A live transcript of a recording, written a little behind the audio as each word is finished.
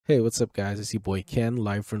Hey, what's up guys? It's your boy Ken,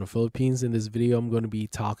 live from the Philippines. In this video, I'm going to be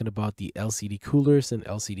talking about the LCD coolers and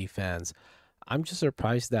LCD fans. I'm just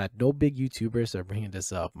surprised that no big YouTubers are bringing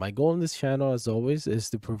this up. My goal in this channel, as always, is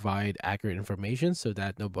to provide accurate information so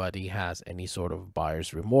that nobody has any sort of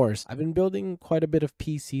buyer's remorse. I've been building quite a bit of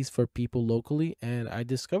PCs for people locally, and I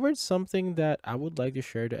discovered something that I would like to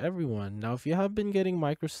share to everyone. Now, if you have been getting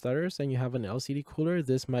micro stutters and you have an LCD cooler,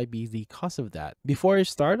 this might be the cause of that. Before I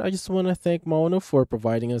start, I just want to thank Maono for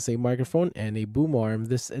providing us a microphone and a boom arm.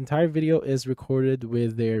 This entire video is recorded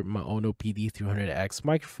with their Maono PD300X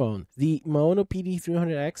microphone. The Maono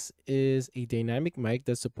PD300X is a dynamic mic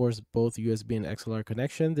that supports both USB and XLR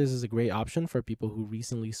connection. This is a great option for people who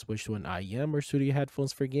recently switched to an IEM or studio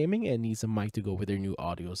headphones for gaming and needs a mic to go with their new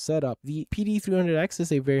audio setup. The PD300X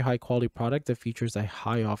is a very high quality product that features a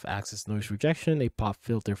high off-axis noise rejection, a pop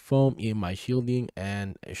filter foam, EMI shielding,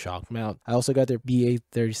 and a shock mount. I also got their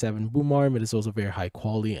BA37 boom arm. It is also very high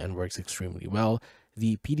quality and works extremely well.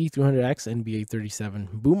 The PD300X and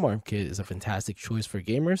BA37 boom arm kit is a fantastic choice for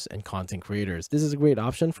gamers and content creators. This is a great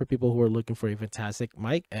option for people who are looking for a fantastic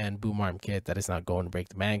mic and boom arm kit that is not going to break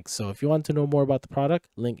the bank. So if you want to know more about the product,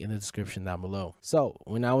 link in the description down below. So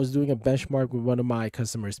when I was doing a benchmark with one of my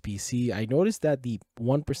customers' PC, I noticed that the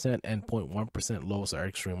 1% and 0.1% lows are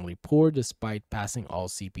extremely poor despite passing all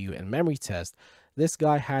CPU and memory tests. This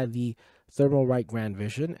guy had the thermal right grand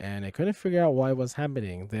vision and I couldn't figure out why it was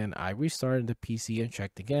happening. Then I restarted the PC and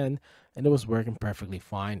checked again, and it was working perfectly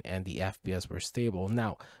fine and the FPS were stable.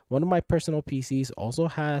 Now, one of my personal PCs also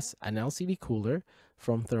has an LCD cooler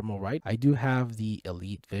from Thermal Right. I do have the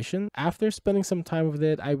Elite Vision. After spending some time with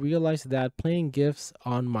it, I realized that playing GIFs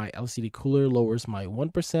on my LCD cooler lowers my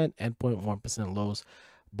 1% and 0.1% lows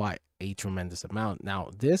by a tremendous amount. Now,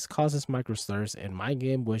 this causes micro stutters in my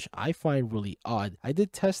game, which I find really odd. I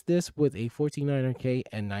did test this with a 14900K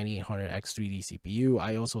and 9800X 3D CPU.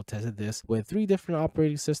 I also tested this with 3 different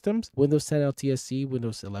operating systems: Windows 10 LTSC,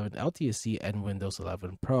 Windows 11 LTSC, and Windows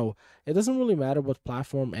 11 Pro. It doesn't really matter what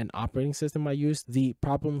platform and operating system I use, the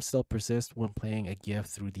problem still persists when playing a GIF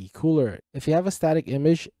through the cooler. If you have a static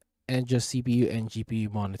image and just CPU and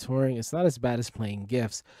GPU monitoring, it's not as bad as playing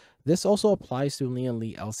GIFs. This also applies to Lian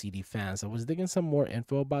Li LCD fans. I was digging some more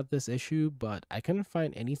info about this issue, but I couldn't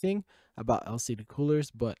find anything about LCD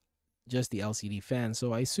coolers, but just the LCD fans.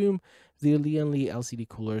 So I assume the Lian Li LCD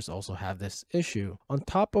coolers also have this issue. On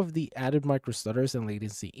top of the added micro stutters and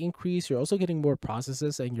latency increase, you're also getting more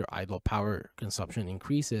processes and your idle power consumption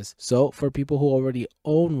increases. So for people who already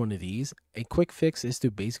own one of these, a quick fix is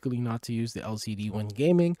to basically not to use the LCD when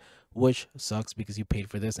gaming, which sucks because you paid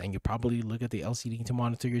for this and you probably look at the LCD to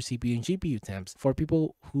monitor your CPU and GPU temps. For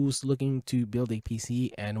people who's looking to build a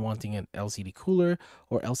PC and wanting an LCD cooler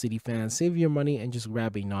or LCD fan, save your money and just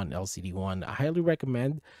grab a non-LCD one. I highly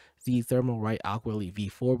recommend the Thermal Right Aqua Elite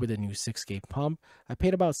V4 with a new 6K pump. I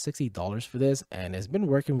paid about $60 for this and it's been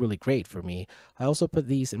working really great for me. I also put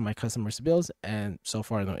these in my customers' builds and so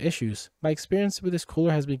far no issues. My experience with this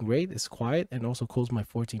cooler has been great. It's quiet and also cools my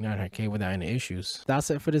 14900K without any issues.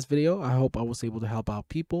 That's it for this video. I hope I was able to help out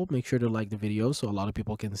people. Make sure to like the video so a lot of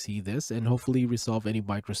people can see this and hopefully resolve any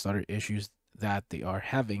micro stutter issues that they are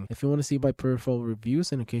having. If you want to see my peripheral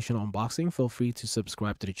reviews and occasional unboxing, feel free to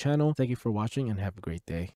subscribe to the channel. Thank you for watching and have a great day.